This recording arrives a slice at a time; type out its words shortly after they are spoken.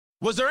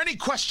Was there any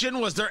question,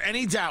 was there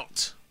any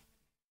doubt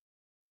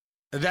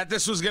that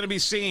this was going to be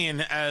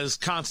seen as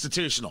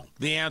constitutional?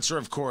 The answer,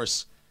 of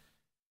course,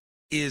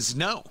 is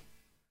no.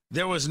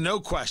 There was no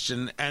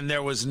question, and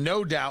there was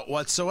no doubt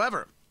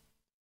whatsoever.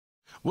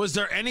 Was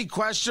there any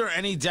question or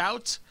any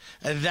doubt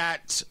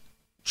that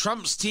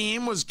Trump's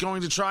team was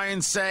going to try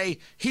and say,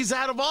 he's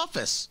out of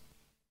office?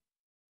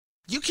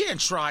 You can't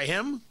try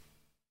him.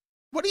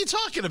 What are you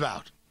talking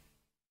about?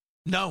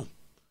 No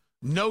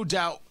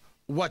doubt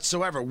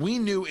whatsoever. We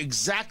knew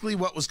exactly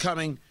what was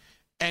coming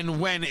and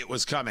when it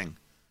was coming.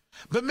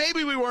 But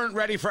maybe we weren't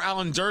ready for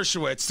Alan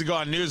Dershowitz to go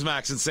on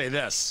Newsmax and say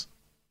this.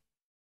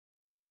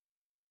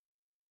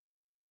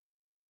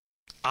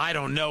 I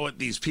don't know what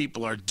these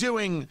people are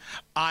doing.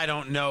 I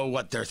don't know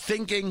what they're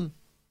thinking.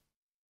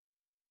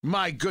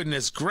 My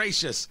goodness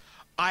gracious.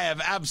 I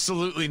have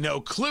absolutely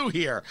no clue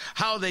here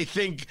how they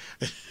think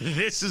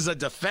this is a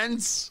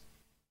defense.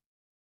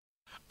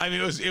 I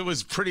mean, it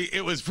was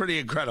pretty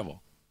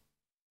incredible.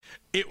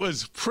 It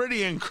was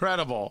pretty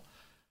incredible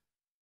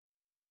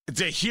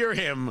to hear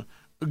him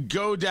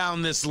go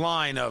down this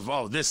line of,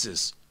 oh, this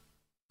is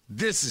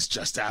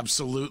just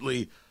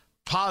absolutely,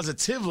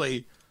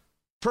 positively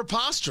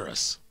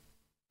preposterous.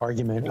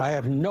 Argument. I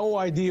have no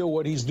idea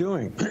what he's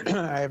doing.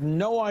 I have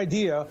no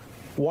idea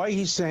why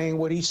he's saying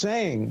what he's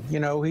saying. You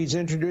know, he's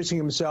introducing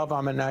himself.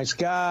 I'm a nice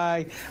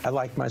guy. I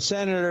like my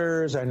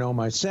senators. I know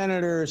my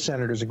senators.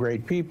 Senators are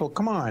great people.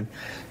 Come on.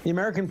 The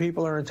American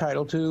people are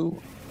entitled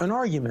to an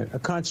argument, a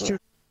constitution.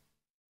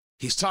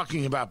 He's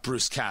talking about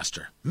Bruce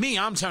Castor. Me,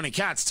 I'm Tony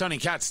Katz. Tony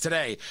Katz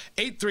today.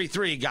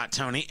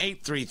 833-GOT-TONY.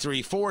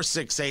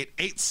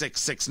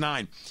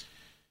 833-468-8669.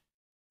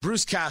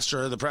 Bruce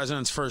Castor, the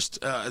president's first,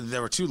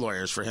 there were two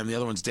lawyers for him. The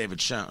other one's David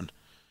Schoen.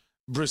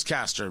 Bruce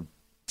Castor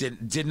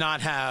did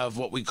not have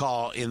what we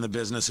call in the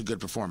business a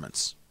good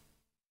performance.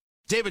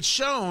 David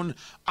Schoen,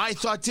 I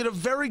thought, did a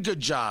very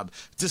good job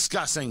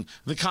discussing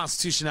the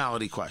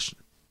constitutionality question.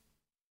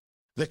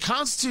 The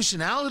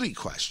constitutionality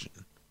question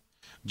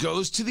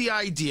goes to the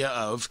idea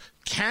of,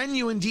 can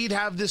you indeed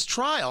have this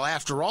trial?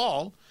 After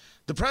all,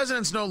 the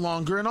president's no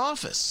longer in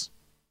office.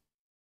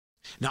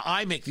 Now,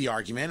 I make the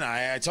argument,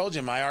 I told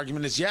you my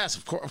argument is yes,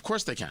 of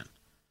course they can.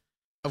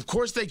 Of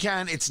course they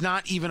can. It's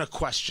not even a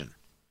question.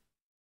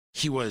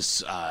 He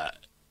was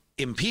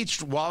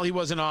impeached while he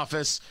was in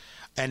office,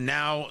 and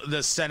now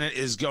the Senate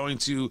is going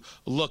to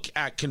look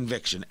at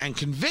conviction. And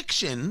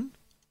conviction,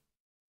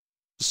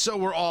 so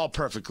we're all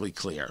perfectly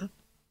clear,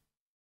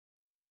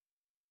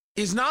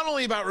 is not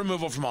only about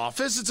removal from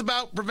office, it's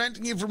about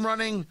preventing you from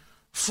running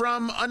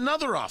from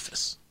another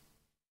office,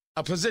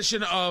 a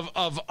position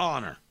of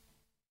honor.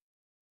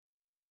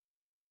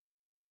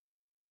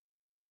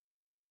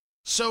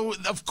 So,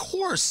 of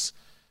course,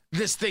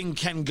 this thing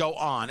can go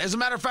on. As a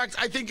matter of fact,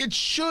 I think it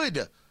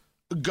should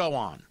go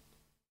on.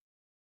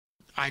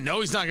 I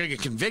know he's not going to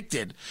get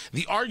convicted.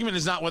 The argument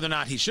is not whether or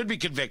not he should be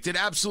convicted.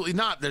 Absolutely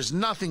not. There's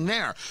nothing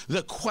there.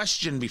 The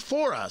question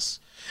before us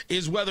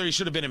is whether he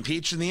should have been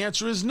impeached, and the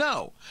answer is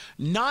no.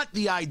 Not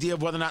the idea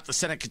of whether or not the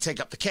Senate could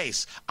take up the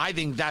case. I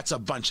think that's a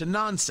bunch of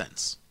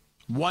nonsense.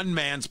 One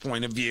man's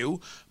point of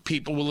view,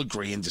 people will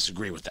agree and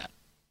disagree with that.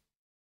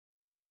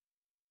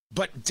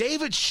 But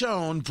David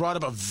Schoen brought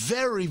up a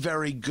very,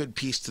 very good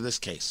piece to this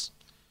case.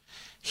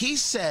 He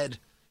said,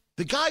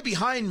 the guy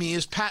behind me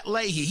is Pat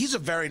Leahy. He's a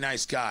very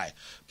nice guy,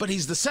 but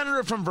he's the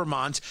senator from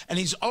Vermont, and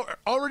he's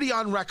already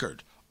on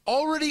record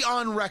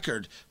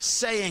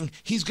saying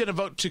he's going to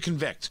vote to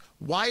convict.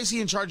 Why is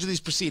he in charge of these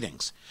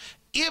proceedings?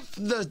 If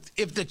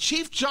the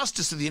Chief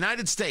Justice of the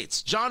United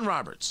States, John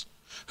Roberts,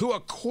 who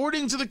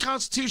according to the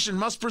Constitution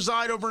must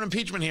preside over an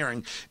impeachment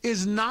hearing,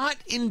 is not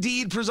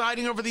indeed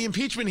presiding over the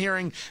impeachment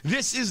hearing,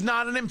 this is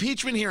not an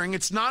impeachment hearing.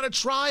 It's not a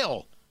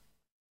trial.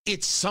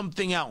 It's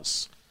something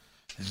else.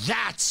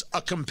 That's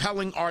a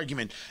compelling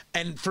argument.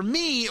 And for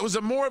me, it was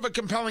more of a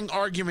compelling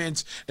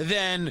argument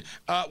than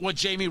what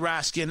Jamie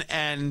Raskin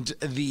and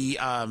the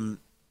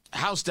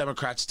House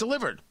Democrats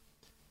delivered.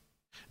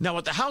 Now,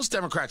 what the House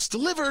Democrats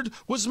delivered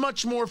was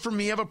much more for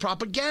me of a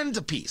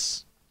propaganda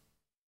piece,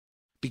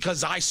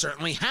 because I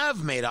certainly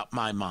have made up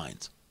my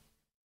mind.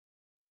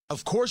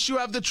 Of course you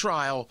have the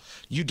trial.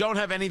 You don't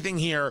have anything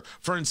here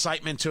for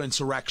incitement to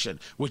insurrection,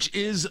 which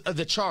is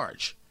the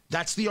charge.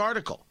 That's the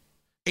article.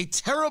 A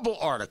terrible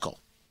article.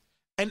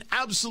 An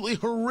absolutely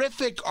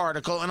horrific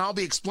article, and I'll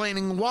be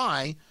explaining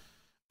why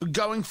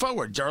going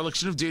forward.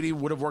 Dereliction of duty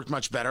would have worked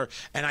much better,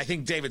 and I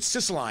think David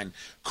Cicilline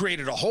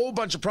created a whole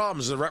bunch of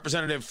problems. The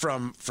representative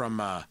from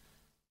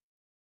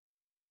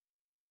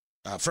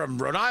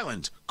Rhode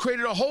Island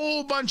created a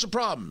whole bunch of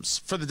problems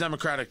for the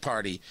Democratic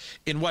Party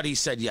in what he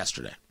said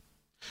yesterday.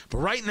 But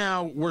right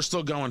now, we're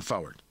still going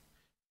forward.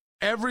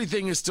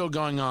 Everything is still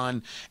going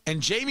on.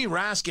 And Jamie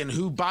Raskin,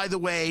 who, by the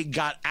way,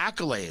 got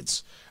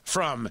accolades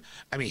from,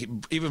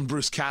 even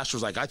Bruce Castor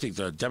was like, I think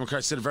the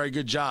Democrats did a very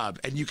good job.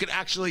 And you could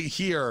actually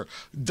hear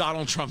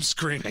Donald Trump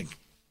screaming.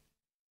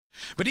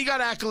 But he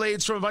got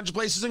accolades from a bunch of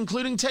places,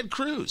 including Ted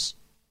Cruz.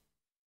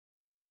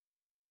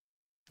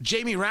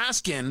 Jamie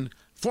Raskin,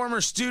 former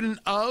student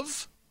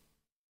of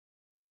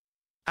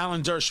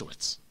Alan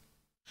Dershowitz.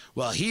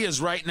 Well, he is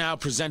right now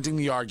presenting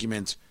the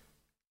argument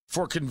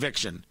for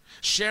conviction,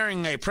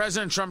 sharing a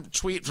President Trump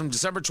tweet from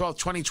December 12th,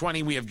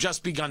 2020, "We have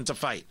just begun to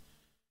fight."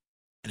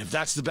 And if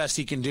that's the best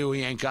he can do,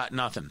 he ain't got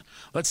nothing.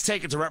 Let's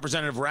take it to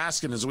Representative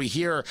Raskin as we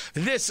hear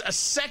this, a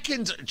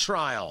second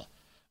trial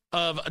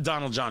of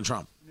Donald John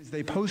Trump. As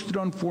they posted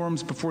on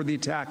forums before the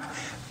attack,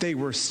 they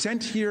were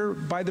sent here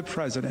by the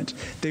president.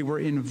 They were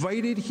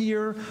invited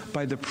here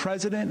by the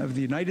president of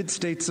the United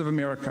States of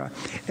America.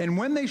 And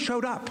when they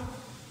showed up,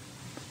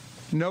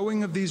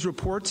 knowing of these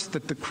reports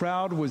that the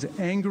crowd was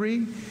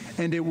angry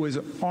and it was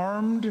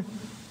armed,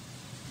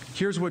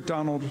 here's what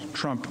Donald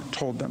Trump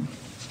told them.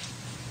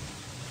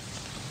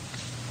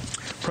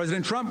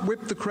 President Trump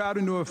whipped the crowd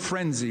into a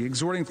frenzy,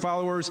 exhorting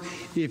followers,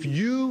 "If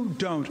you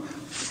don't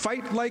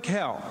fight like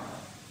hell,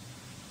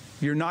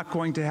 you're not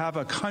going to have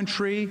a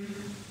country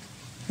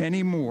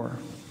anymore."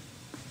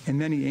 And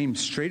then he aimed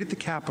straight at the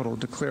Capitol,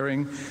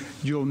 declaring,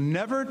 "You'll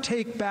never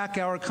take back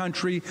our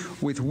country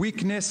with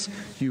weakness.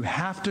 You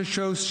have to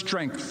show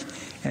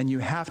strength, and you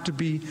have to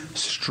be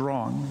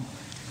strong."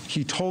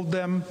 He told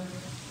them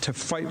to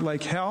fight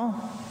like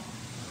hell,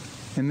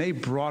 and they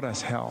brought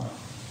us hell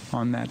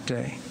on that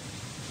day.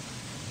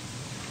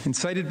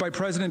 Incited by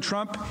President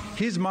Trump,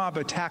 his mob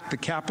attacked the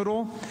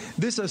Capitol.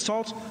 This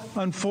assault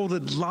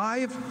unfolded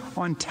live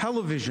on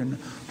television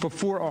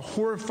before a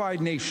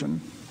horrified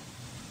nation.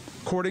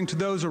 According to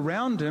those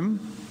around him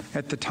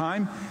at the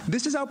time,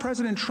 this is how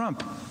President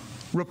Trump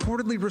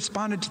reportedly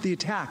responded to the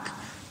attack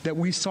that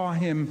we saw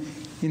him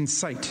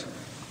incite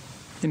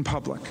in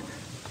public.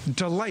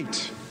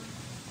 Delight,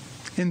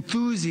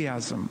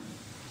 enthusiasm,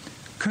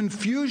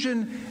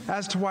 confusion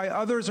as to why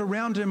others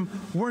around him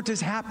weren't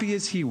as happy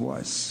as he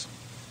was.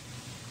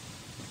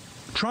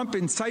 Trump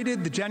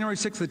incited the January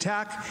 6th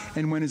attack,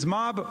 and when his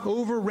mob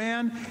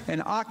overran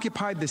and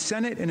occupied the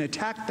Senate and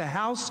attacked the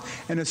House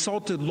and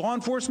assaulted law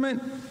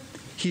enforcement,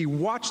 he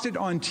watched it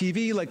on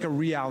TV like a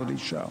reality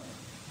show.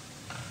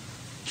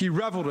 He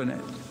reveled in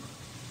it,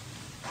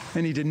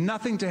 and he did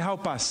nothing to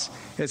help us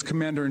as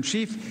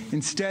Commander-in-Chief.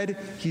 Instead,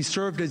 he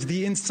served as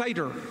the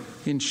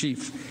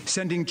inciter-in-chief,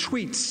 sending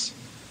tweets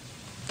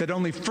that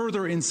only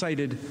further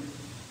incited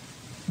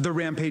the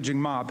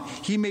rampaging mob.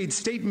 He made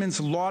statements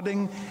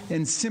lauding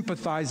and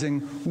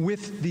sympathizing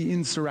with the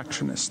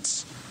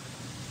insurrectionists.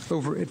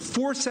 Over at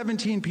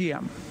 4:17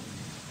 p.m.,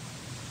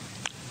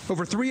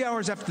 over 3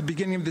 hours after the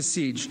beginning of the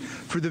siege,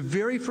 for the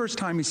very first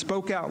time he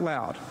spoke out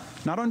loud,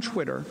 not on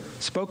Twitter,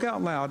 spoke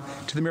out loud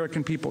to the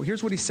American people.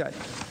 Here's what he said.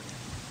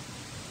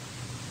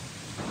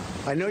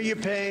 "I know your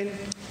pain.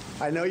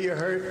 I know you're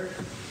hurt.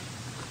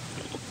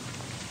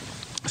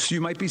 So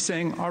you might be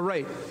saying, all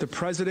right, the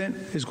president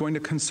is going to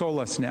console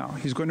us now.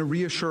 He's going to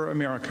reassure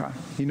America.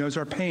 He knows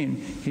our pain.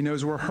 He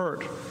knows we're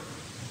hurt.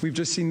 We've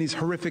just seen these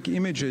horrific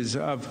images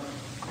of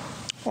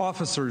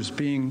officers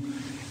being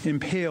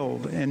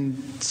impaled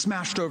and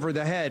smashed over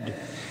the head.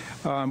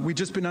 We've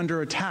just been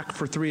under attack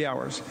for 3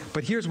 hours."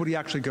 But here's what he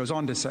actually goes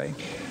on to say.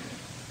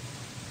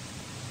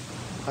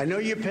 "I know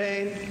your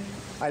pain.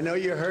 I know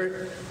you're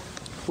hurt.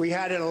 We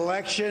had an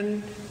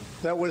election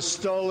that was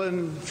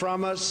stolen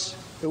from us.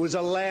 It was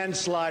a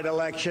landslide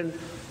election,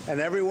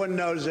 and everyone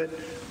knows it,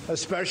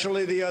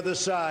 especially the other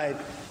side."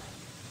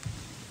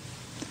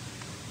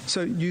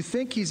 So you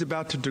think he's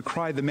about to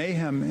decry the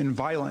mayhem and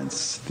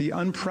violence, the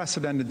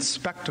unprecedented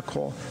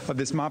spectacle of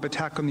this mob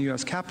attack on the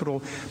U.S.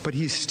 Capitol, but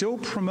he's still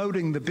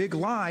promoting the big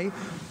lie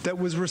that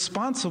was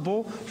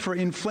responsible for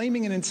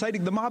inflaming and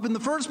inciting the mob in the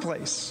first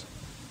place.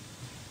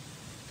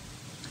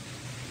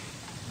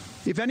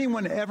 If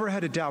anyone ever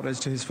had a doubt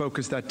as to his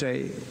focus that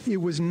day, it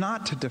was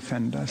not to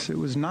defend us, it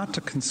was not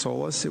to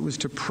console us, it was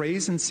to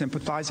praise and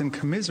sympathize and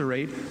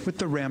commiserate with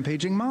the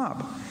rampaging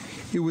mob.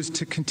 It was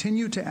to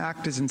continue to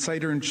act as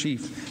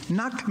inciter-in-chief,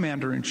 not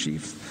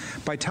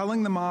commander-in-chief, by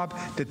telling the mob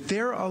that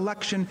their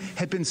election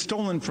had been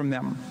stolen from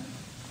them.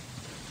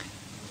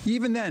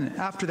 Even then,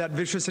 after that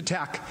vicious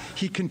attack,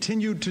 he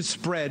continued to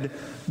spread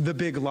the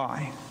big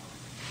lie.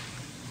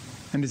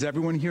 And as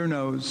everyone here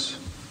knows,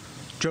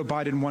 Joe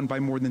Biden won by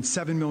more than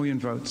 7 million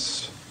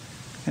votes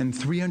and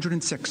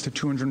 306 to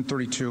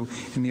 232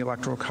 in the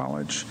Electoral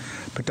College.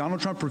 But Donald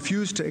Trump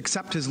refused to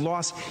accept his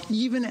loss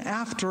even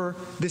after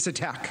this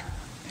attack.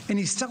 And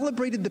he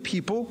celebrated the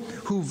people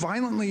who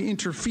violently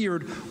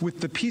interfered with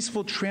the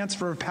peaceful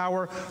transfer of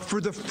power for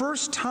the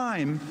first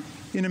time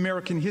in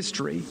American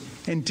history,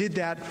 and did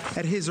that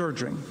at his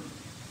urging.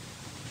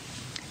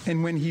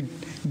 And when he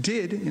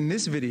did, in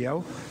this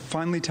video,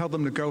 finally tell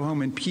them to go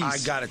home in peace, I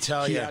gotta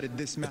tell you,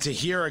 to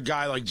hear a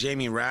guy like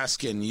Jamie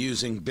Raskin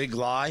using big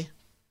lie,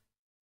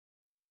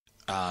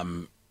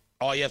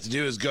 all you have to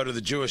do is go to the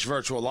Jewish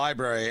Virtual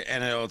Library,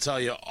 and it'll tell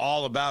you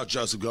all about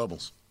Joseph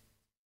Goebbels.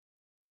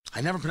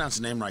 I never pronounce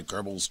the name right,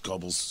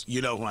 Goebbels.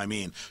 You know who I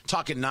mean.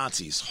 Talking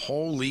Nazis.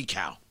 Holy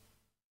cow.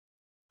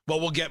 Well,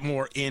 we'll get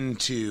more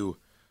into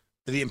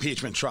the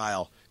impeachment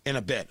trial in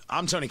a bit.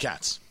 I'm Tony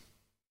Katz.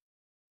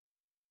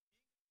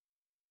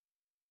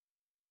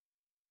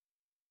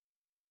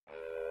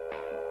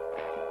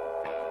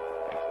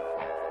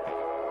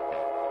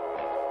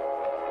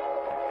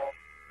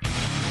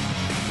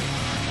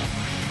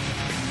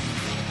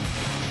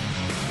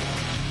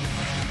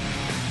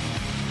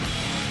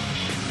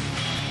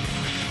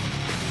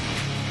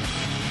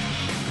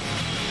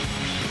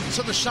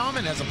 So the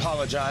shaman has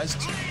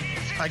apologized.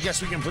 I guess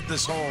we can put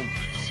this whole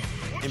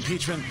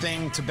impeachment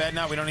thing to bed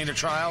now. We don't need a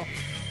trial.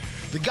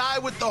 The guy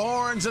with the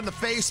horns and the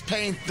face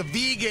paint, the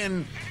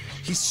vegan,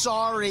 he's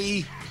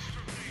sorry.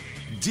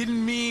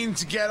 Didn't mean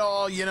to get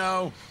all,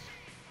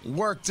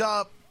 worked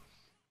up.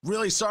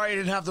 Really sorry he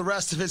didn't have the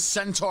rest of his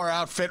centaur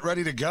outfit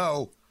ready to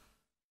go.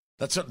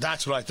 That's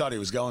what I thought he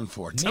was going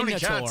for. Tony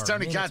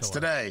Katz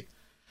today.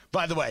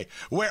 By the way,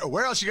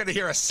 where else are you going to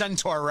hear a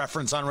centaur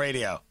reference on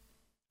radio?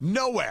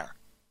 Nowhere.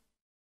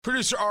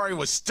 Producer Ari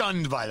was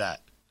stunned by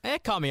that.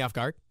 It caught me off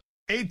guard.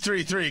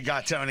 833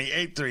 got Tony.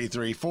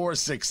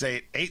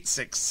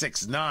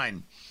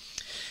 833-468-8669.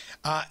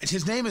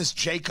 His name is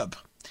Jacob,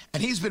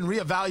 and he's been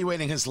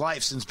reevaluating his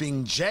life since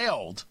being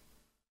jailed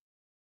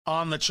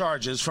on the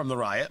charges from the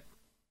riot,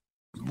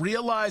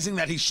 realizing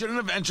that he shouldn't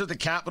have entered the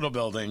Capitol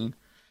building.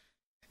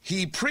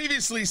 He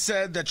previously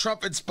said that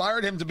Trump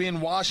inspired him to be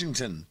in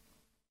Washington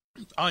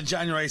on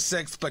January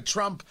 6th, but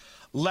Trump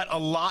let a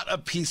lot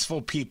of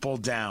peaceful people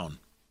down.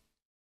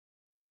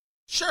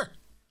 Sure.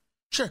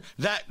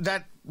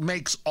 That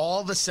makes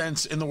all the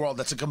sense in the world.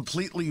 That's a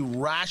completely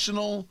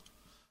rational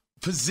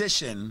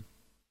position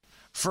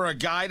for a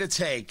guy to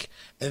take,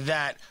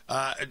 that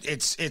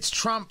it's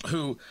Trump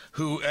who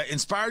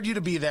inspired you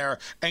to be there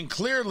and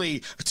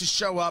clearly to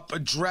show up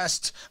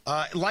dressed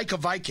like a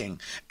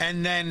Viking,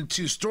 and then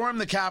to storm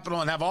the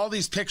Capitol and have all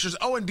these pictures.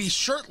 Oh, and be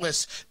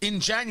shirtless in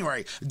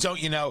January, don't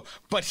you know?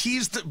 But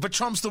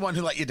Trump's the one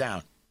who let you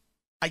down.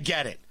 I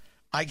get it.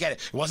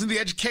 It wasn't the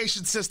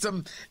education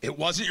system. It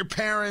wasn't your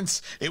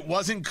parents. It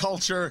wasn't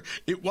culture.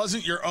 It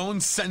wasn't your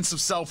own sense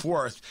of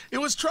self-worth. It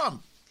was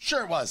Trump.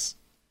 Sure it was.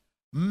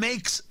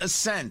 Makes a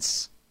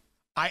sense.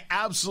 I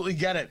absolutely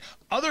get it.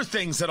 Other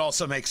things that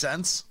also make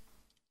sense.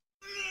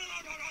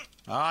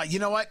 You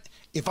know what?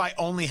 If I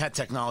only had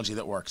technology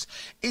that works.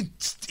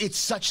 It's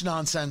such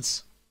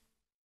nonsense.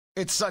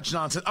 It's such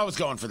nonsense. I was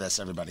going for this,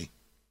 everybody.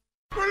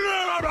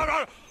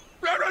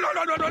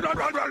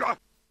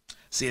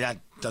 See, that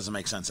doesn't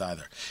make sense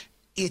either.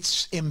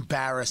 It's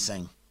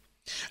embarrassing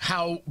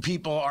how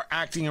people are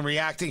acting and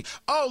reacting.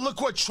 Oh, look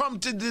what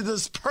Trump did to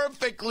this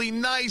perfectly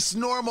nice,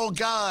 normal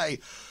guy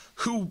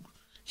who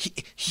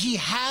he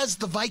has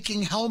the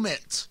Viking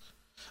helmet.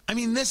 I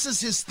mean, this is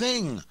his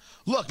thing.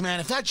 Look, man,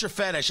 if that's your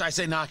fetish, I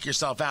say knock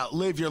yourself out.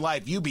 Live your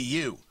life. You be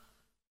you.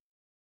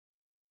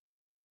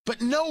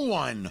 But no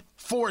one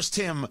forced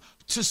him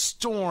to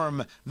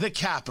storm the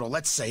Capitol.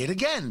 Let's say it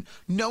again.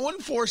 No one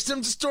forced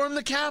him to storm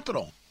the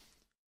Capitol.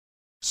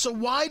 So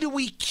why do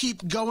we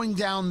keep going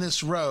down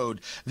this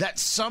road that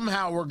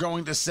somehow we're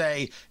going to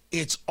say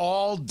it's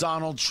all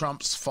Donald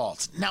Trump's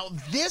fault? Now,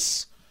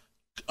 this,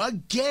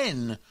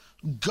 again,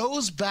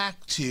 goes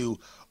back to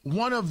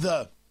one of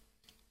the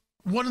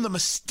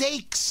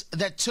mistakes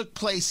that took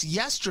place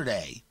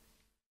yesterday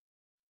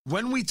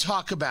when we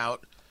talk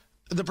about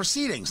the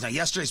proceedings. Now,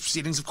 yesterday's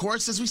proceedings, of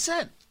course, as we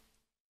said,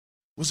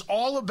 was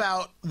all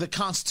about the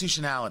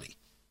constitutionality.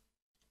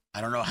 I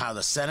don't know how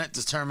the Senate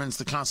determines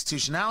the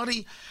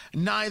constitutionality,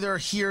 neither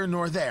here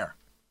nor there.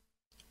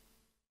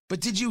 But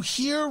did you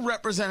hear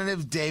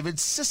Representative David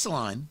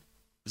Cicilline,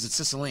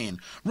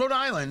 Rhode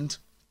Island,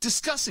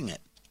 discussing it?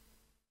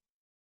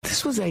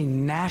 This was a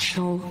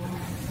national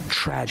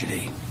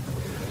tragedy,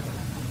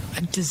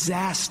 a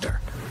disaster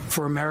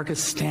for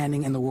America's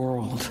standing in the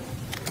world.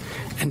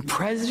 And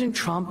President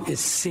Trump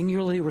is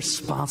singularly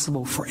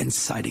responsible for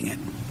inciting it.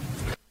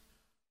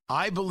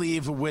 I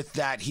believe with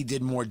that he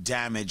did more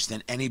damage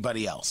than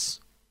anybody else.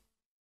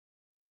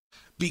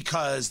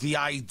 Because the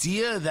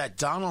idea that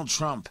Donald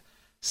Trump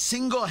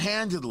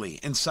single-handedly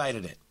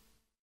incited it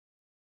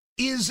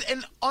is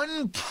an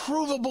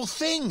unprovable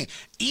thing,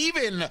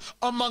 even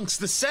amongst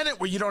the Senate,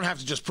 where you don't have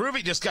to just prove it,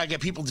 you just got to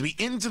get people to be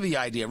into the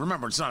idea.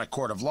 Remember, it's not a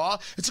court of law,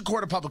 it's a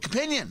court of public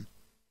opinion.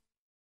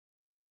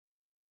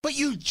 But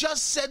you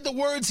just said the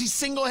words, he's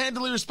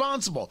single-handedly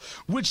responsible,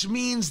 which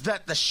means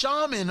that the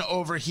shaman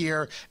over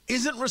here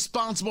isn't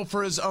responsible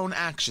for his own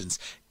actions.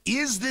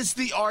 Is this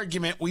the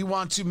argument we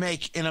want to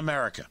make in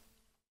America?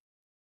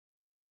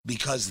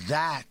 Because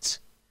that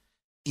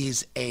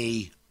is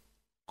a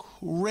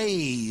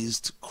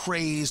crazed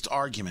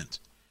argument.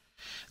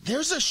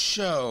 There's a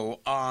show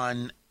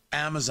on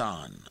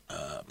Amazon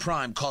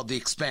Prime called The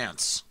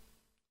Expanse.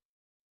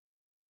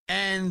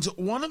 And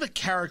one of the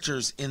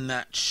characters in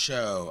that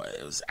show,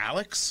 it was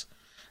Alex.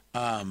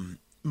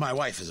 My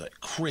wife is a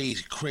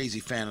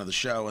crazy fan of the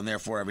show, and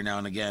therefore every now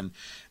and again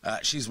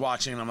she's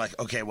watching, and I'm like,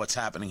 okay, what's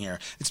happening here?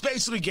 It's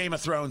basically Game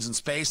of Thrones in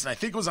space, and I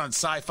think it was on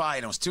Sci-Fi,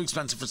 and it was too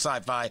expensive for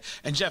Sci-Fi,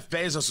 and Jeff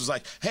Bezos was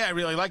like, hey, I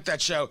really like that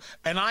show,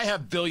 and I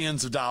have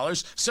billions of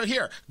dollars, so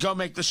here, go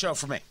make the show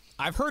for me.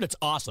 I've heard it's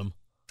awesome.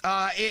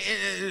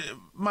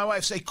 My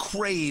wife's a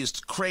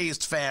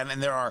crazed fan,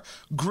 and there are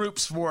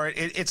groups for it.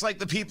 It's like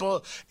the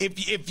people,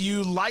 if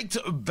you liked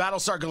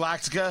Battlestar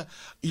Galactica,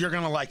 you're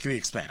going to like The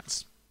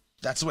Expanse.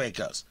 That's the way it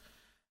goes.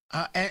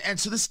 And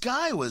so this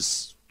guy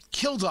was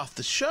killed off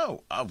the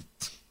show. Oh,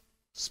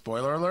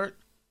 spoiler alert.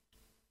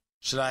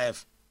 Should I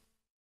have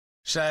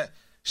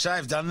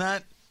done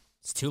that?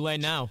 It's too late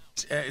now.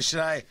 Should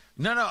I?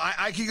 No,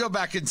 I can go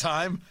back in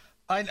time.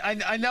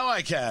 I know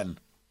I can.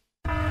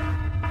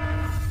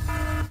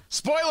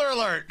 Spoiler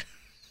alert.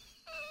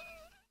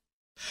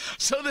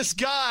 So this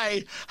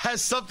guy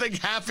has something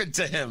happen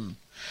to him.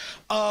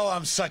 Oh,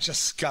 I'm such a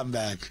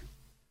scumbag.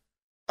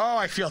 Oh,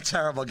 I feel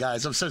terrible,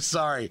 guys. I'm so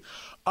sorry.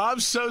 I'm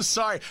so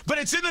sorry. But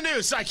it's in the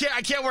news, so I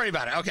can't worry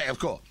about it. Okay, I'm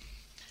cool.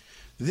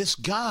 This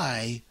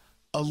guy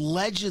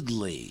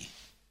allegedly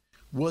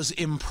was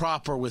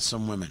improper with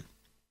some women.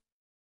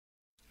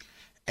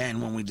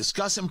 And when we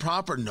discuss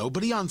improper,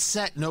 nobody on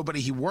set,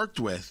 nobody he worked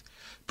with,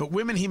 but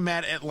women he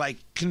met at like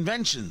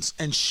conventions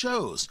and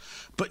shows.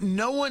 But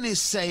no one is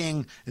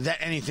saying that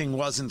anything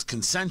wasn't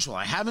consensual.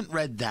 I haven't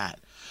read that.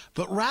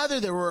 But rather,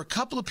 there were a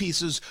couple of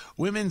pieces,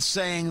 women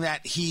saying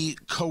that he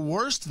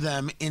coerced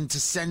them into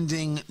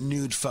sending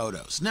nude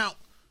photos. Now,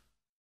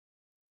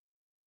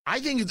 I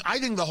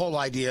think the whole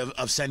idea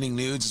of sending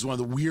nudes is one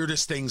of the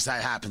weirdest things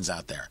that happens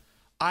out there.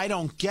 I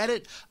don't get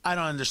it. I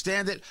don't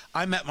understand it.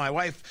 I met my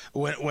wife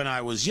when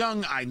I was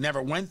young. I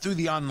never went through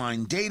the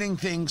online dating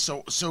thing,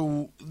 so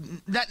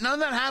that none of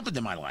that happened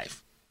in my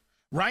life,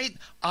 right?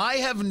 I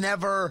have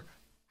never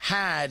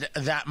had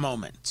that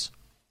moment,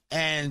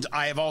 and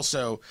I have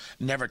also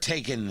never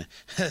taken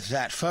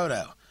that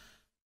photo.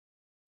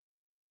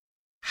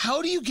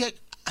 How do you get?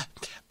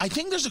 I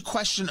think there's a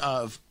question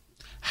of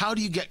how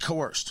do you get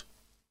coerced?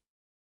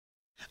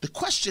 The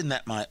question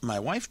that my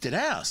wife did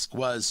ask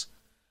was,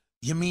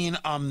 you mean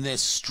I'm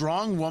this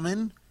strong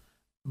woman,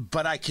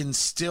 but I can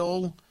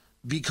still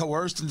be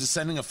coerced into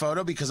sending a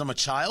photo because I'm a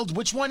child?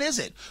 Which one is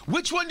it?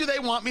 Which one do they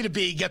want me to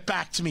be? Get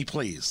back to me,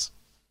 please.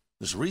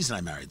 There's a reason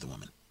I married the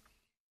woman.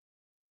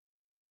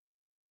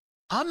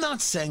 I'm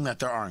not saying that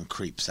there aren't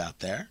creeps out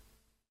there.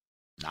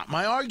 Not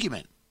my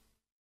argument.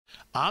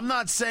 I'm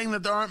not saying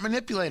that there aren't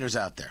manipulators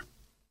out there.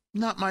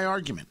 Not my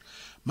argument.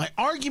 My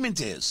argument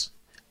is,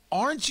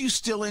 aren't you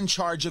still in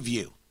charge of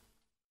you?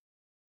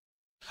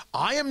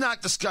 I am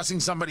not discussing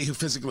somebody who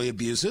physically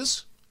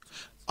abuses.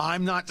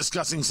 I'm not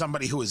discussing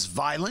somebody who is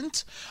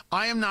violent.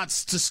 I am not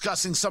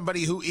discussing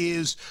somebody who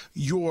is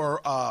your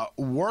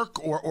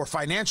work or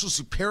financial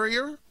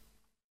superior,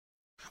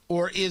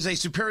 or is a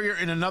superior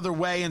in another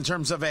way in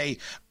terms of a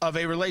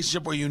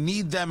relationship where you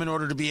need them in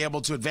order to be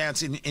able to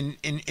advance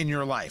in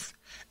your life.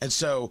 And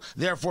so,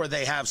 therefore,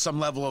 they have some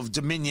level of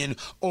dominion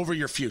over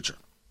your future.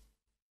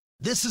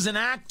 This is an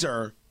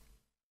actor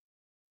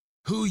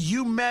who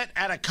you met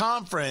at a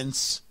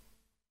conference,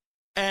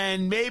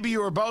 and maybe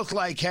you were both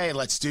like, hey,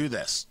 let's do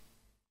this.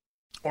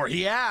 Or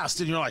he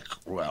asked, and you're like,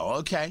 well,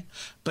 okay.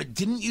 But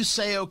didn't you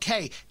say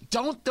okay?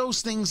 Don't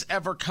those things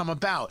ever come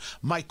about?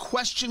 My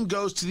question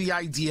goes to the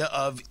idea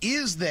of,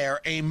 is there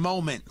a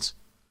moment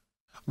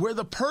where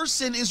the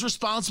person is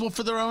responsible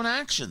for their own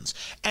actions?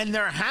 And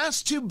there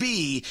has to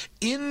be,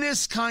 in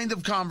this kind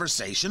of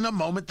conversation, a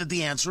moment that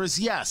the answer is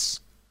yes.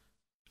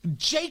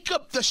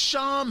 Jacob the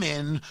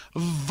shaman,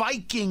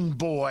 Viking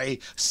boy,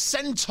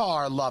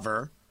 centaur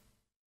lover,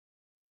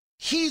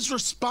 he's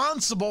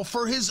responsible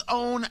for his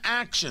own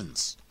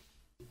actions.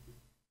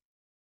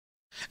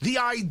 The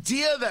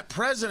idea that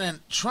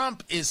President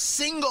Trump is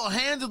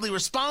single-handedly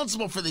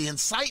responsible for the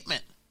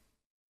incitement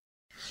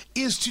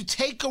is to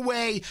take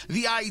away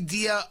the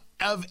idea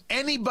of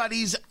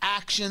anybody's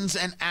actions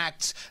and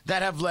acts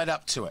that have led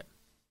up to it.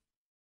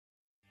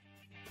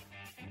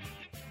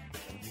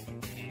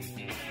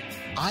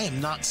 I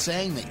am not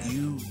saying that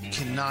you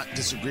cannot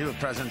disagree with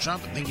President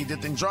Trump and think he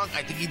did things wrong.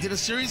 I think he did a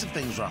series of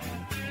things wrong.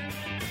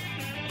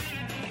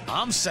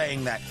 I'm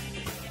saying that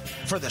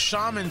for the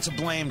shaman to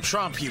blame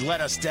Trump, he let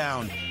us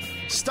down.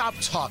 Stop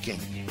talking.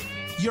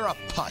 You're a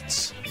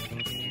putz.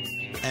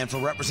 And for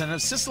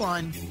Representative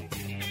Sisseline,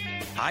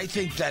 I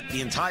think that the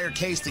entire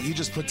case that you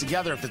just put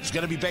together, if it's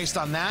going to be based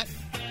on that,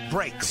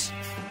 breaks.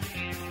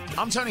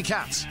 I'm Tony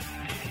Katz.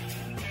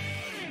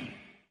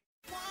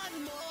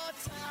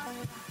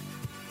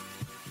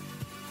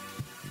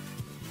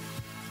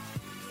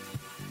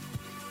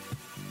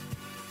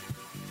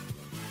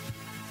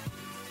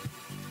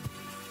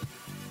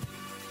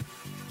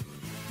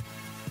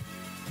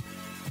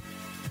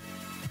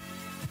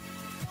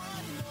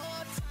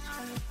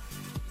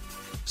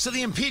 So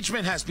the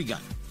impeachment has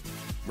begun,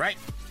 right?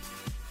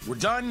 We're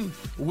done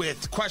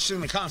with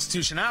questioning the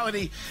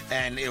constitutionality,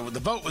 and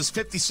the vote was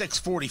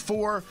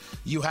 56-44.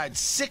 You had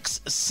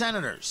 6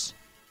 senators,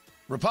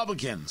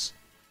 Republicans,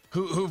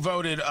 who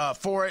voted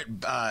for it.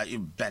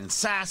 Ben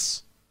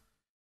Sasse,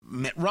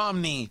 Mitt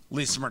Romney,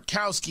 Lisa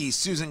Murkowski,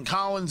 Susan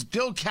Collins,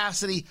 Bill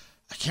Cassidy.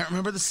 I can't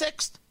remember the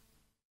 6th.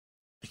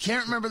 I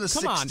can't remember the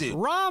 6th. Come on, dude.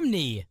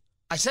 Romney.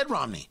 I said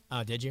Romney.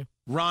 Oh, did you?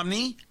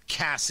 Romney,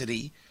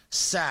 Cassidy,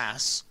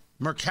 Sasse,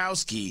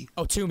 Murkowski.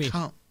 Oh, Toomey.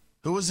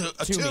 Who was it?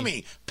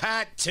 Toomey.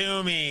 Pat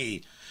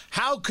Toomey.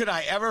 How could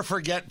I ever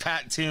forget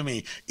Pat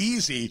Toomey?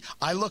 Easy.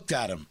 I looked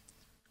at him.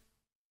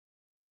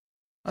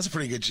 That's a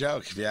pretty good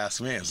joke, if you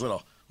ask me. It was a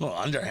little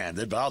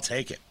underhanded, but I'll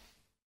take it.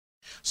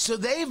 So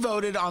they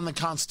voted on the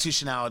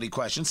constitutionality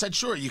question, said,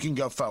 sure, you can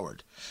go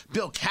forward.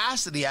 Bill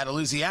Cassidy out of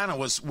Louisiana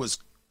was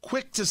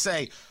quick to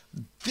say,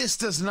 This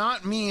does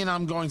not mean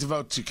I'm going to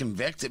vote to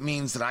convict. It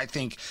means that I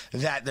think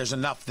that there's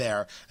enough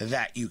there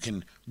that you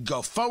can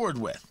go forward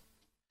with.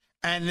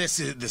 And this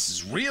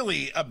is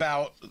really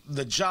about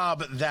the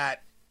job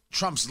that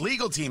Trump's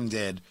legal team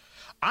did.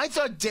 I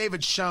thought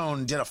David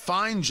Schoen did a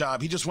fine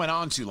job. He just went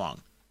on too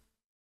long.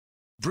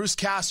 Bruce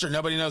Castor,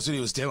 nobody knows what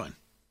he was doing.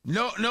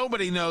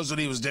 Nobody knows what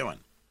he was doing.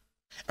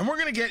 And we're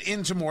going to get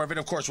into more of it.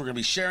 Of course, we're going to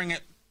be sharing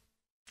it,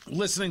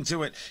 listening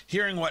to it,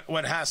 hearing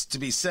what has to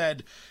be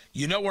said.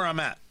 You know where I'm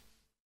at.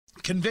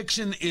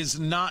 Conviction is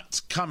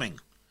not coming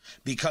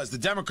because the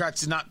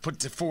Democrats didn't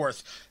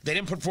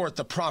put forth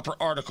the proper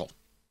article.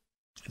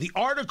 The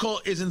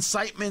article is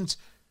incitement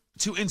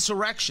to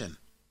insurrection,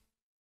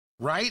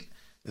 right?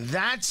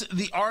 That's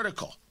the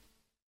article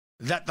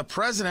that the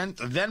president,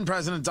 then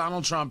President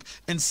Donald Trump,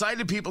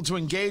 incited people to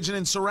engage in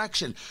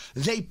insurrection.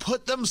 They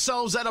put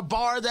themselves at a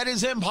bar that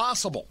is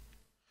impossible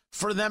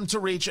for them to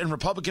reach, and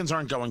Republicans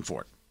aren't going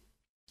for it.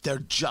 They're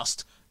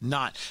just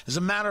not. As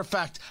a matter of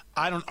fact,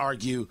 I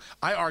argue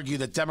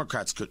that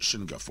Democrats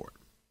shouldn't go for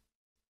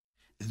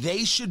it.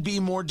 They should be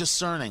more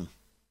discerning.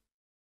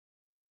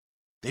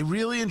 They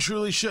really and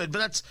truly should,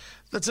 but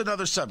that's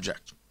another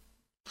subject.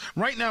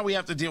 Right now, we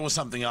have to deal with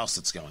something else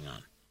that's going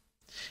on.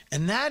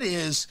 And that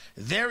is,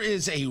 there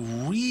is a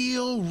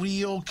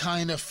real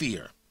kind of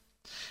fear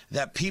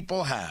that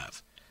people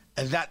have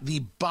that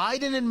the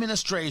Biden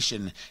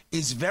administration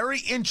is very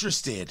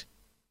interested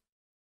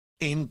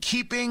in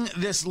keeping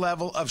this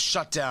level of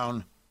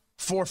shutdown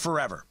for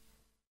forever.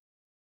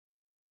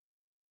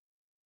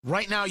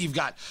 Right now, you've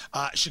got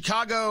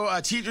Chicago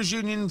teachers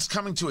unions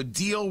coming to a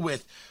deal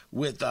with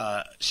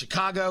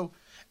Chicago,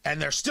 and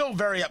they're still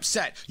very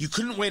upset. You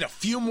couldn't wait a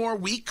few more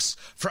weeks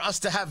for us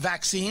to have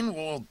vaccine?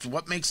 Well,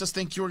 what makes us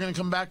think you were going to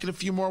come back in a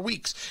few more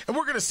weeks? And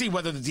we're going to see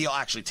whether the deal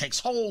actually takes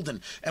hold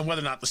and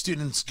whether or not the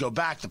students go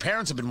back. The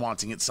parents have been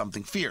wanting it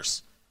something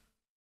fierce.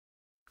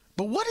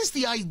 But what is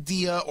the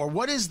idea, or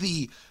what is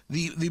the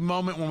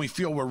moment when we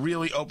feel we're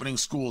really opening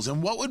schools,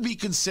 and what would be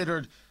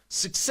considered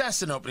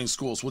success in opening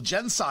schools? Well,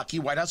 Jen Psaki,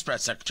 White House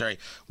press secretary,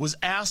 was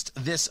asked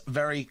this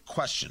very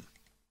question.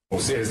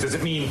 Does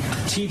it mean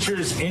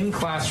teachers in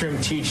classroom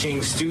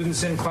teaching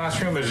students in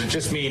classroom, or does it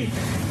just mean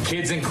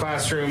kids in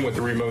classroom with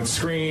a remote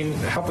screen?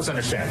 Help us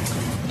understand.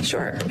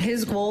 Sure.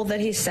 His goal that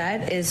he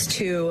set is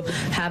to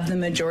have the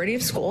majority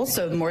of schools,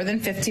 so more than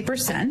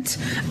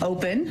 50%,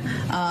 open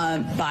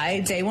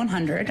by day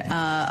 100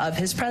 of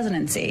his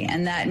presidency.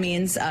 And that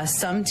means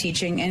some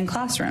teaching in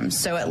classrooms.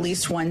 So at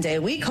least one day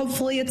a week.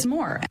 Hopefully it's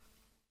more.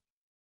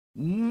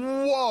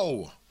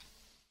 Whoa.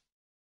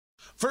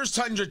 First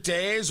 100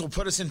 days will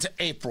put us into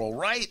April,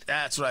 right?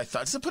 That's what I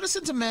thought. Does it put us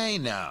into May?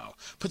 No.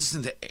 Put us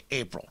into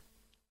April.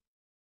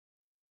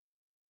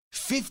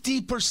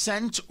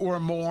 50% or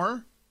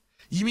more?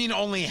 You mean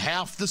only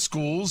half the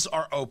schools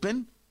are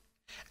open?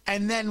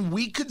 And then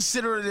we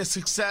consider it a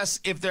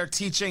success if they're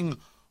teaching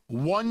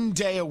one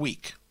day a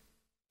week.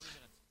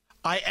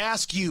 I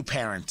ask you,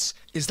 parents,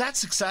 is that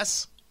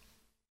success?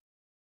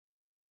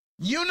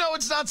 You know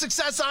it's not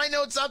success. I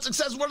know it's not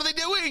success. What are they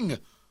doing?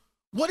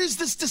 What is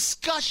this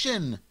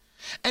discussion?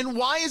 And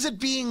why is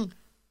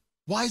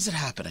it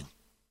happening?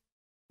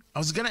 I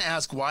was going to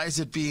ask, why is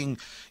it being,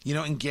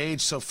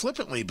 engaged so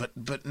flippantly,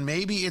 but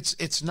maybe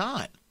it's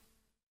not.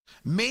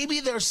 Maybe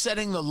they're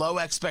setting the low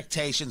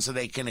expectations so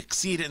they can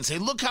exceed it and say,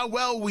 look how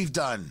well we've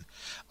done.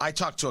 I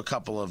talked to a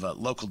couple of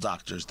local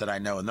doctors that I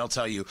know, and they'll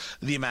tell you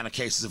the amount of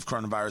cases of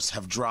coronavirus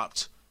have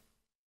dropped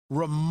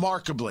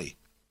remarkably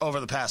over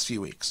the past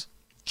few weeks.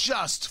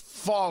 Just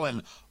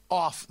fallen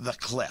off the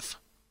cliff.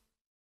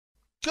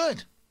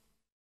 Good.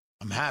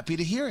 I'm happy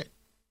to hear it.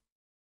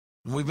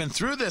 We've been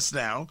through this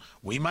now.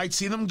 We might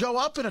see them go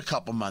up in a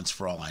couple months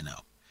for all I know.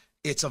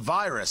 It's a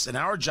virus, and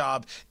our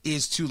job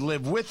is to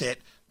live with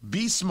it,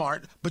 be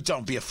smart, but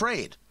don't be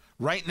afraid.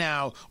 Right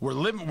now, we're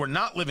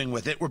not living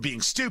with it. We're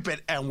being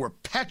stupid, and we're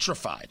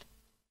petrified.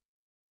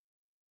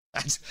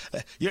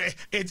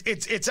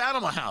 It's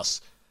Animal House.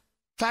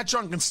 Fat,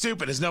 drunk, and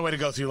stupid is no way to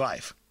go through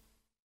life.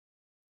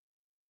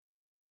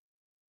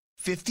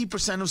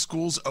 50% of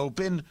schools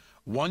open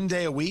one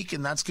day a week,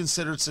 and that's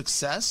considered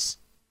success?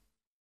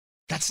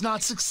 That's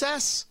not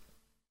success.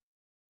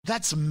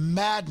 That's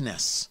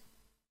madness.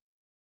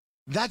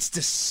 That's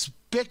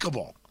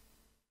despicable.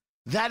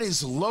 That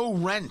is low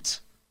rent.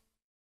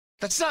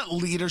 That's not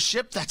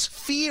leadership. That's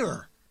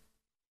fear.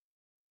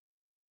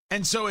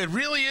 And so it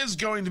really is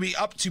going to be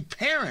up to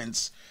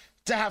parents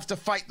to have to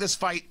fight this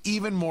fight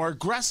even more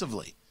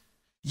aggressively.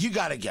 You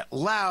got to get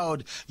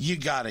loud. You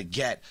got to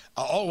get,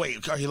 oh,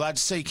 wait, are you allowed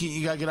to say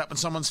you got to get up in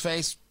someone's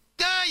face?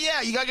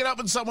 Yeah, you got to get up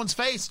in someone's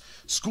face.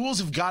 Schools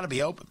have got to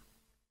be open.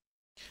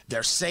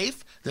 They're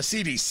safe. The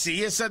CDC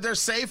has said they're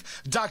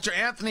safe. Dr.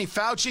 Anthony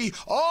Fauci,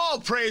 all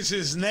praise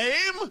his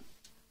name,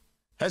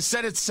 has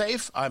said it's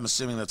safe. I'm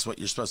assuming that's what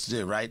you're supposed to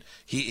do, right?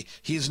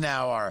 He's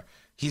now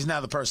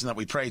the person that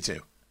we pray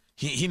to.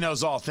 He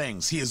knows all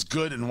things. He is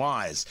good and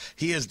wise.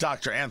 He is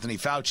Dr. Anthony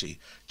Fauci.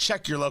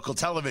 Check your local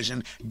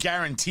television.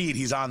 Guaranteed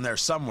he's on there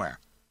somewhere.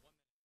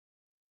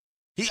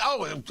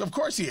 Of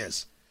course he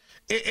is.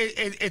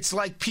 It's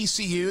like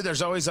PCU.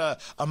 There's always a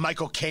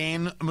Michael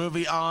Caine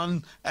movie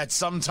on at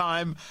some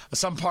time,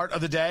 some part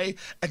of the day.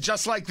 And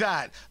just like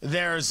that,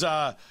 there's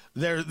a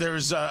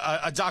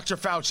Dr.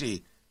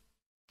 Fauci.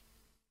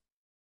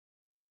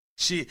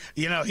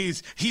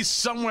 He's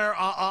somewhere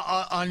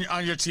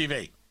on your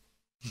TV.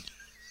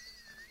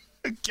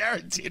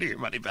 Guaranteed your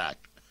money back.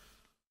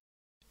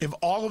 If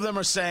all of them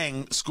are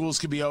saying schools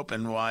could be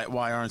open, why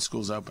aren't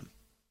schools open?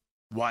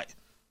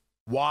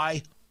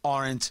 Why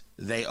aren't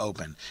they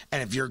open?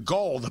 And if your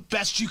goal, the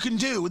best you can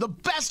do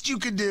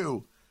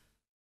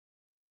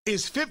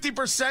is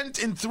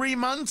 50% in 3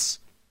 months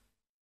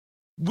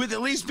with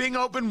at least being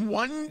open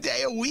 1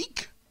 day a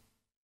week?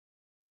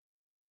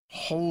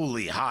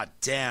 Holy hot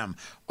damn,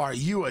 are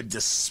you a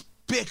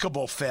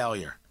despicable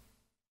failure?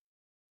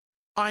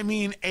 I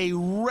mean, a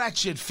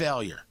wretched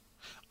failure.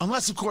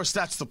 Unless, of course,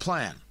 that's the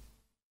plan.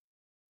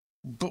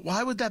 But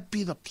why would that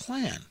be the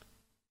plan?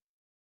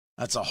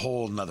 That's a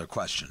whole nother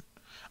question.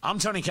 I'm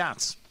Tony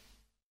Katz.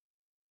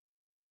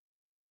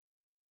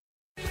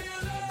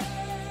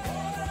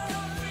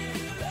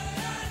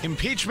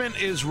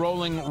 Impeachment is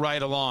rolling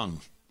right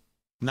along.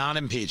 Not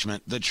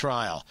impeachment, the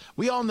trial.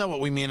 We all know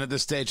what we mean at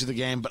this stage of the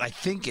game, but I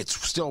think it's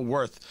still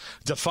worth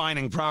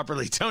defining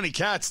properly. Tony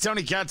Katz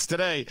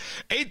today.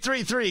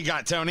 833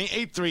 got Tony,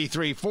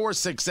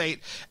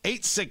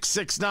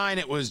 833-468-8669.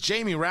 It was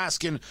Jamie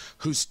Raskin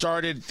who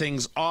started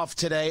things off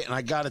today, and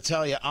I got to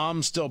tell you,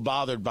 I'm still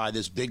bothered by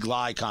this big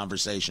lie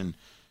conversation.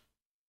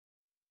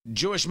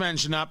 Jewish men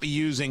should not be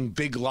using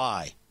big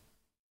lie.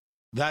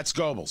 That's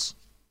Goebbels.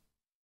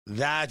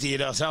 That, you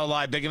know, tell a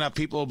lie big enough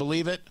people will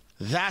believe it.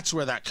 That's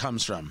where that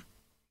comes from.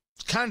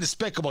 It's kind of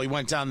despicable he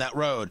went down that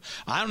road.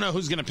 I don't know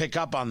who's going to pick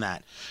up on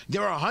that.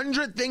 There are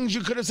 100 things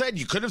you could have said.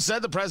 You could have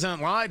said the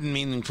president lied,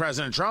 meaning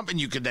President Trump,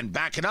 and you could then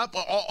back it up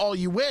all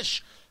you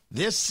wish.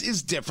 This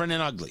is different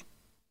and ugly.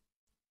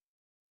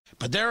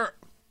 But they're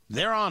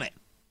on it,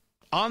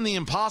 on the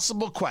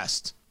impossible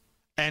quest,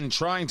 and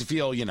trying to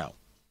feel,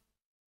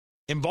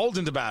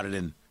 emboldened about it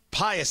and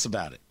pious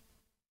about it.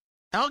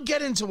 I'll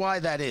get into why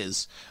that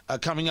is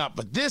coming up,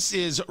 but this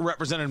is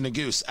Representative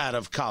Neguse out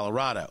of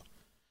Colorado.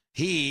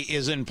 He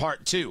is in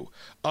part two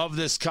of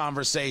this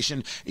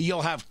conversation.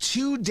 You'll have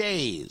 2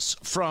 days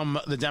from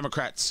the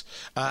Democrats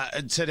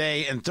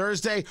today and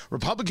Thursday.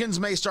 Republicans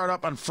may start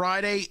up on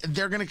Friday.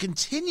 They're going to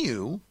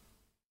continue,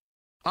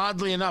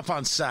 oddly enough,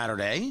 on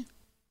Saturday.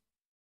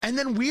 And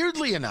then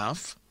weirdly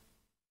enough,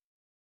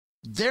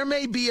 there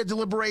may be a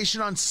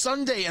deliberation on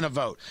Sunday and a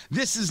vote.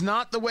 This is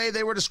not the way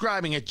they were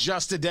describing it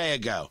just a day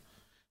ago.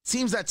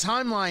 Seems that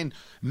timeline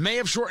may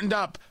have shortened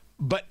up,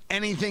 but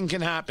anything can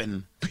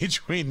happen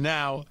between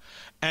now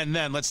and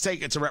then. Let's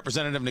take it to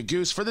Representative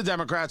Neguse for the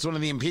Democrats, one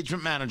of the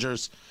impeachment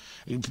managers,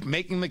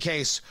 making the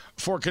case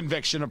for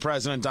conviction of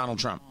President Donald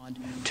Trump.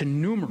 To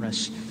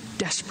numerous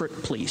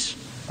desperate pleas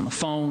on the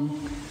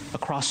phone,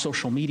 across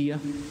social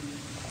media,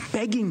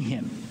 begging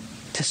him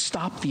to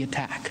stop the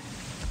attack.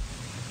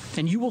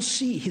 And you will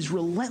see his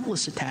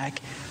relentless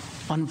attack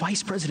on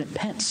Vice President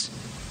Pence,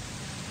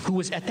 who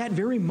was at that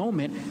very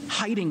moment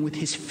hiding with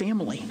his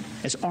family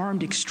as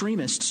armed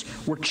extremists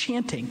were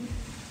chanting,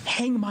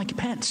 "Hang Mike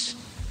Pence,"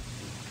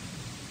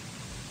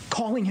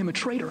 calling him a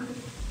traitor.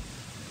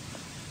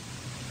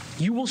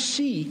 You will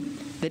see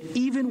that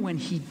even when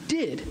he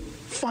did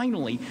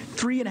finally,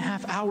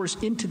 3.5 hours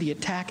into the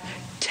attack,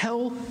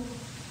 tell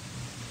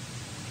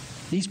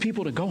these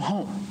people to go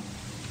home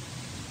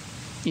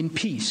in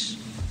peace,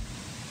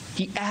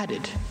 he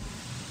added,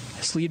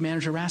 as lead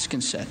manager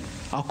Raskin said,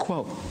 I'll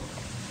quote,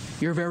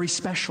 "You're very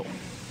special.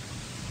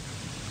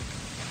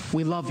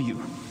 We love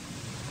you."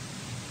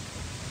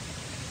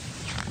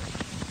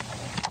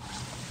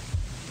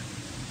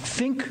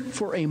 Think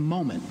for a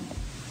moment,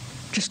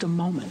 just a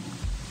moment,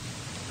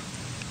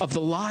 of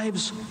the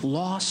lives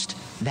lost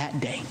that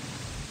day,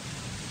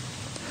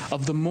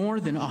 of the more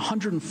than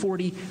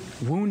 140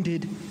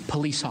 wounded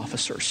police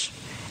officers,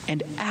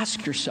 and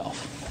ask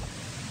yourself,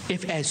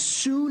 if as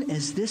soon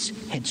as this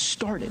had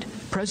started,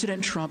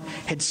 President Trump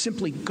had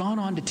simply gone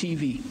on to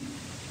TV,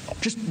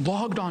 just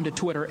logged onto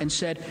Twitter and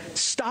said,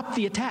 "Stop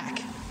the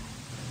attack."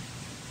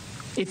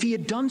 If he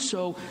had done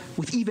so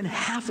with even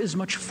half as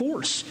much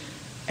force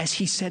as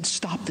he said,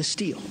 "Stop the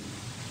steal,"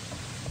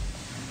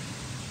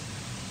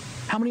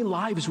 how many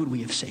lives would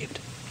we have saved?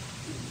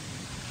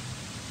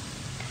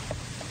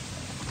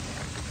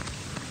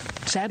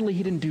 Sadly,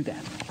 he didn't do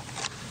that.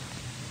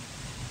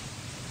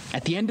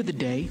 At the end of the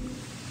day,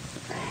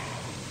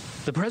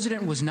 the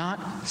president was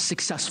not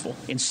successful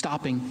in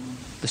stopping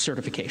the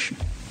certification.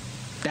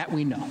 That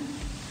we know,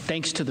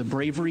 thanks to the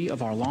bravery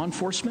of our law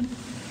enforcement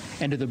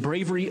and to the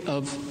bravery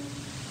of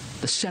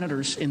the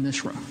senators in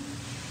this room.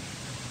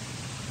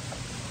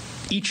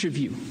 Each of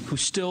you who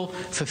still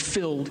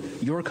fulfilled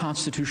your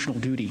constitutional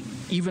duty,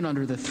 even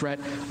under the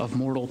threat of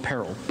mortal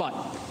peril. But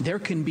there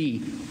can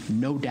be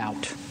no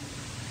doubt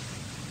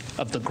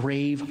of the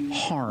grave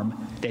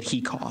harm that he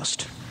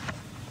caused.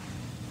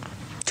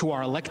 To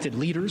our elected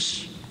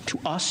leaders, to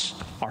us,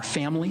 our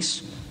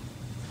families,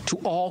 to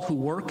all who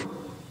work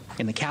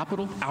in the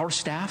Capitol, our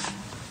staff,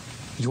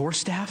 your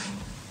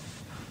staff,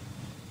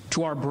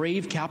 to our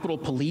brave Capitol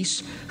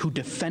Police who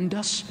defend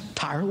us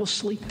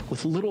tirelessly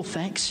with little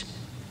thanks,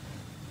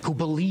 who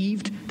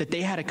believed that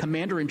they had a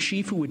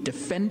commander-in-chief who would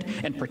defend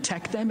and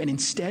protect them and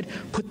instead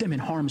put them in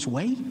harm's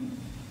way,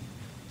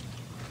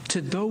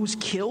 to those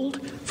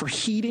killed for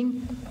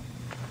heeding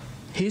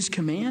his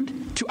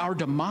command, to our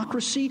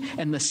democracy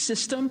and the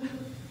system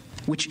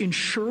which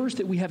ensures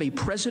that we have a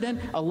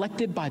president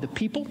elected by the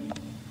people,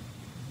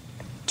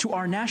 to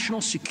our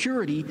national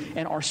security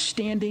and our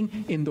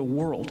standing in the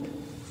world.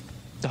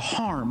 The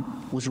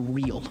harm was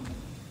real.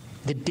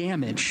 The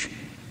damage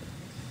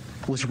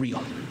was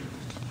real.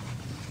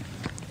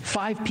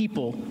 5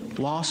 people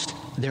lost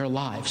their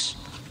lives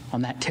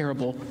on that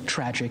terrible,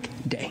 tragic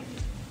day.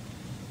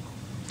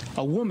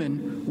 A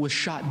woman was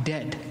shot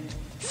dead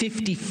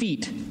 50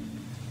 feet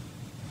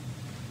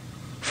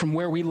from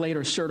where we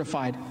later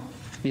certified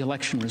the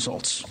election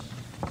results.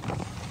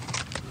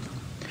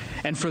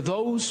 And for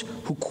those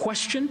who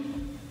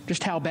question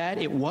just how bad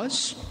it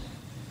was,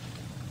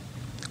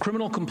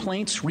 criminal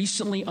complaints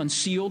recently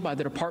unsealed by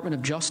the Department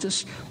of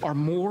Justice are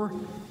more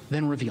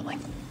than revealing.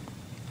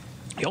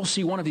 You'll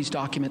see one of these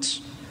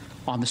documents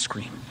on the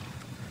screen.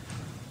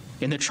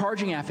 In the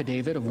charging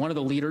affidavit of one of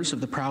the leaders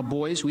of the Proud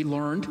Boys, we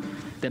learned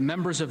that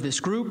members of this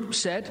group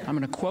said, I'm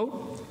going to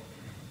quote,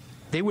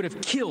 they would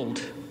have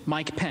killed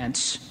Mike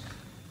Pence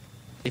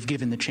if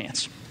given the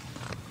chance.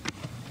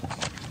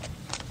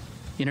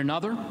 In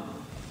another,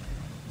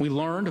 we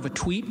learned of a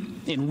tweet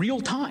in real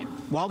time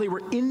while they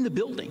were in the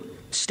building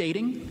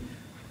stating,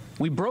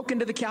 we broke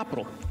into the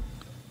Capitol.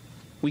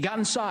 We got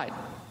inside.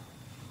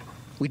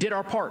 We did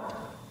our part.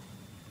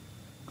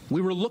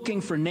 We were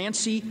looking for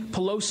Nancy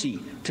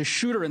Pelosi to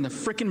shoot her in the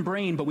frickin'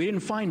 brain, but we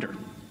didn't find her.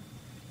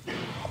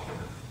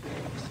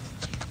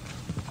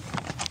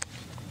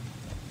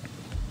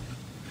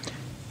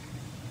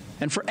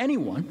 And for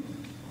anyone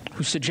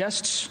who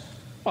suggests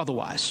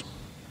otherwise,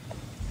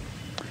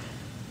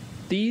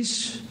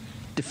 these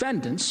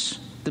defendants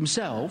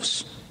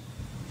themselves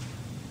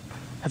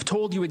have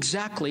told you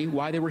exactly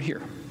why they were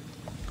here.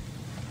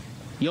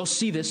 You'll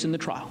see this in the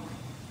trial.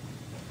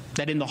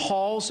 That in the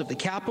halls of the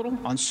Capitol,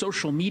 on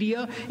social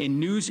media, in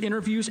news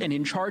interviews, and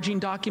in charging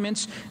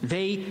documents,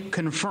 they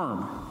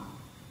confirm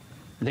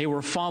they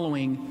were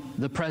following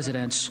the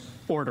president's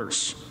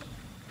orders.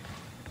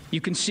 You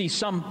can see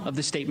some of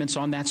the statements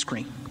on that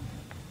screen.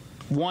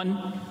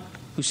 One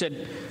who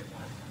said,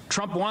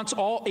 Trump wants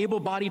all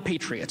able-bodied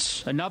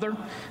patriots. Another,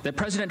 that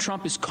President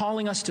Trump is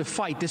calling us to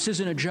fight. This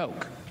isn't a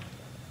joke.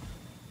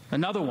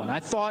 Another one,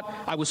 I thought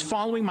I was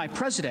following my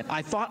president.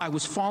 I thought I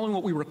was following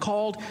what we were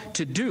called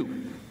to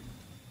do.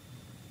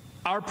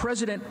 Our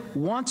president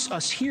wants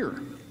us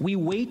here. We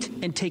wait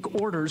and take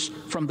orders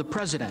from the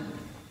president.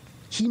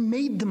 He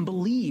made them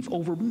believe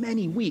over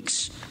many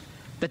weeks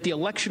that the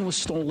election was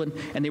stolen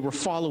and they were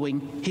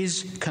following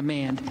his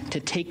command to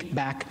take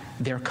back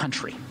their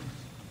country.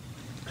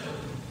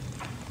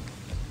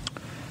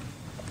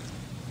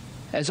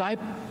 As I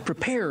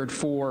prepared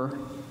for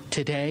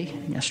today,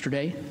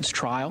 yesterday, this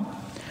trial,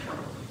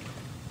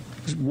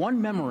 there's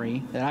one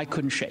memory that I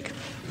couldn't shake,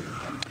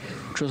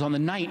 which was on the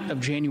night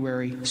of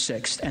January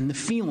 6th, and the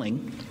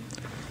feeling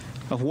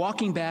of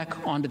walking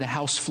back onto the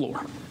House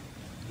floor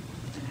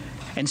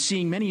and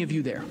seeing many of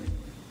you there.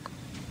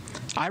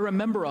 I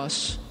remember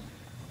us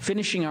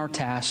finishing our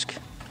task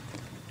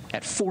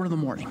at 4 in the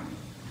morning.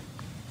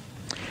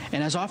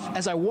 And as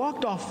I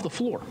walked off the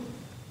floor,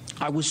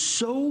 I was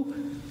so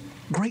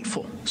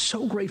grateful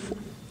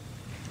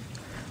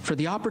for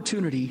the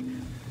opportunity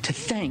to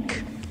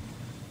thank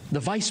the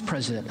Vice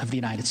President of the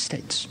United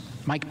States,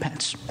 Mike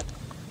Pence,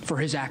 for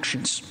his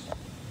actions,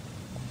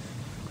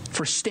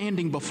 for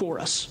standing before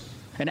us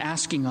and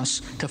asking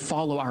us to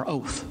follow our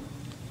oath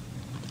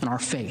and our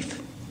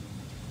faith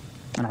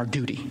and our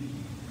duty.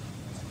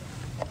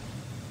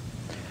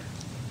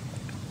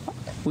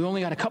 We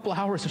only got a couple of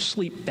hours of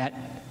sleep that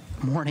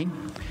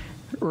morning.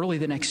 Early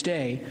the next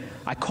day,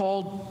 I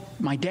called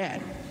my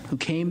dad, who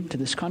came to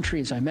this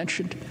country, as I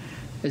mentioned,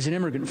 as an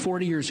immigrant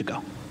 40 years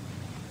ago.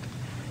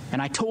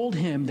 And I told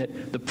him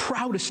that the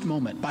proudest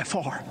moment by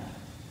far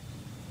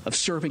of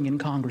serving in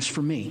Congress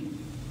for me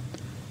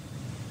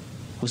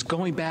was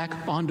going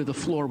back onto the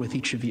floor with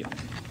each of you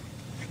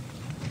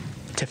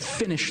to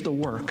finish the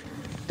work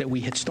that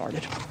we had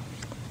started.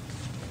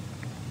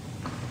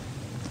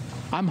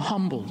 I'm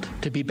humbled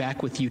to be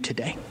back with you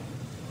today.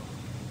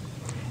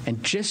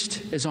 And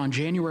just as on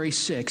January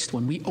 6th,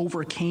 when we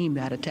overcame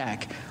that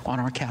attack on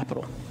our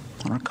Capitol,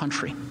 on our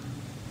country,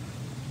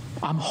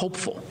 I'm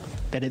hopeful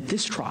that at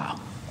this trial,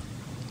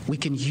 we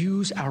can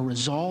use our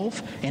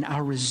resolve and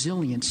our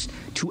resilience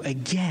to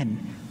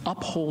again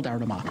uphold our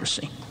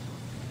democracy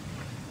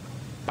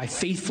by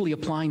faithfully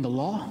applying the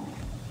law,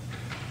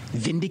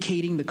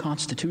 vindicating the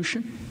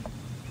Constitution,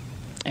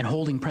 and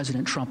holding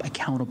President Trump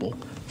accountable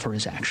for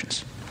his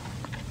actions.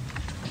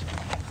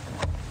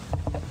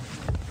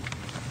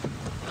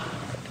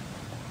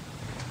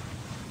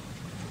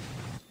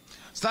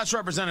 So that's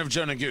Representative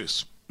Joe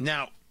Neguse.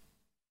 Now,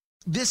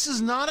 this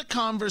is not a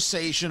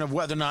conversation of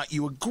whether or not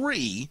you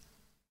agree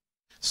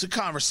It's a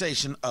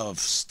conversation of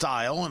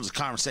style and it's a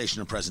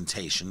conversation of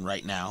presentation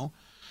right now.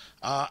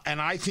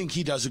 And I think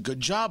he does a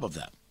good job of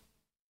that.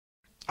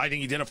 I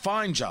think he did a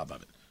fine job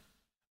of it.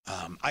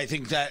 I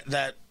think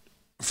that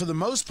for the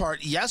most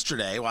part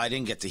yesterday, well, I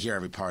didn't get to hear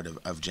every part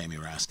of Jamie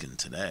Raskin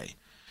today.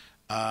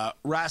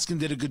 Raskin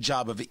did a good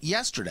job of it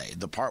yesterday.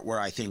 The part where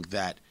I think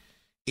that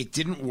it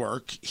didn't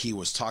work, he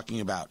was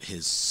talking about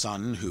his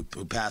son who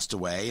passed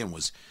away and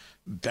was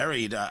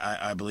buried,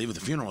 I believe, at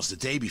the funeral was the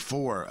day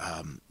before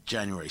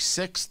January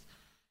 6th.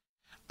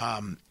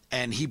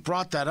 And he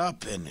brought that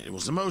up, and it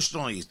was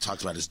emotional. He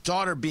talked about his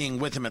daughter being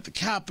with him at the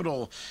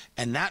Capitol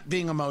and that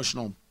being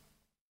emotional.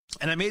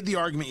 And I made the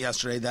argument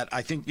yesterday that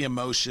I think the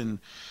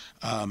emotion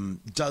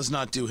does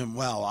not do him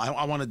well.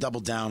 I want to double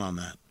down on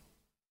that.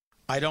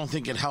 I don't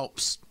think it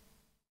helps.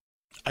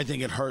 I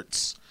think it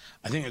hurts.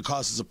 I think it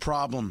causes a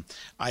problem.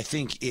 I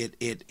think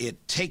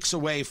it takes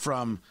away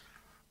from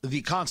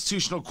the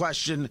constitutional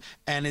question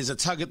and is a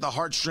tug at the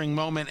heartstring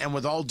moment. And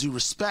with all due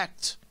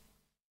respect,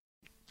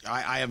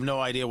 I have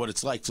no idea what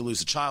it's like to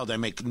lose a child. I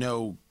make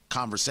no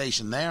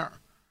conversation there.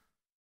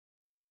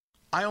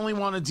 I only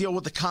want to deal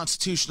with the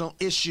constitutional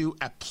issue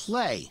at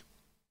play,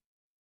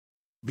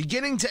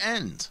 beginning to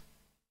end.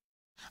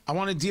 I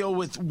want to deal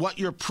with what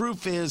your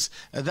proof is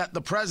that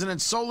the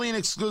president solely and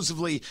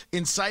exclusively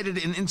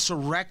incited an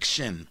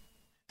insurrection,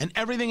 and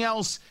everything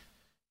else,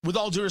 with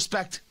all due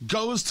respect,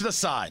 goes to the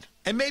side,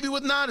 and maybe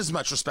with not as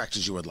much respect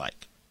as you would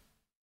like.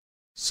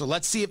 So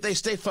let's see if they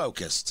stay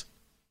focused.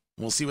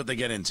 We'll see what they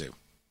get into.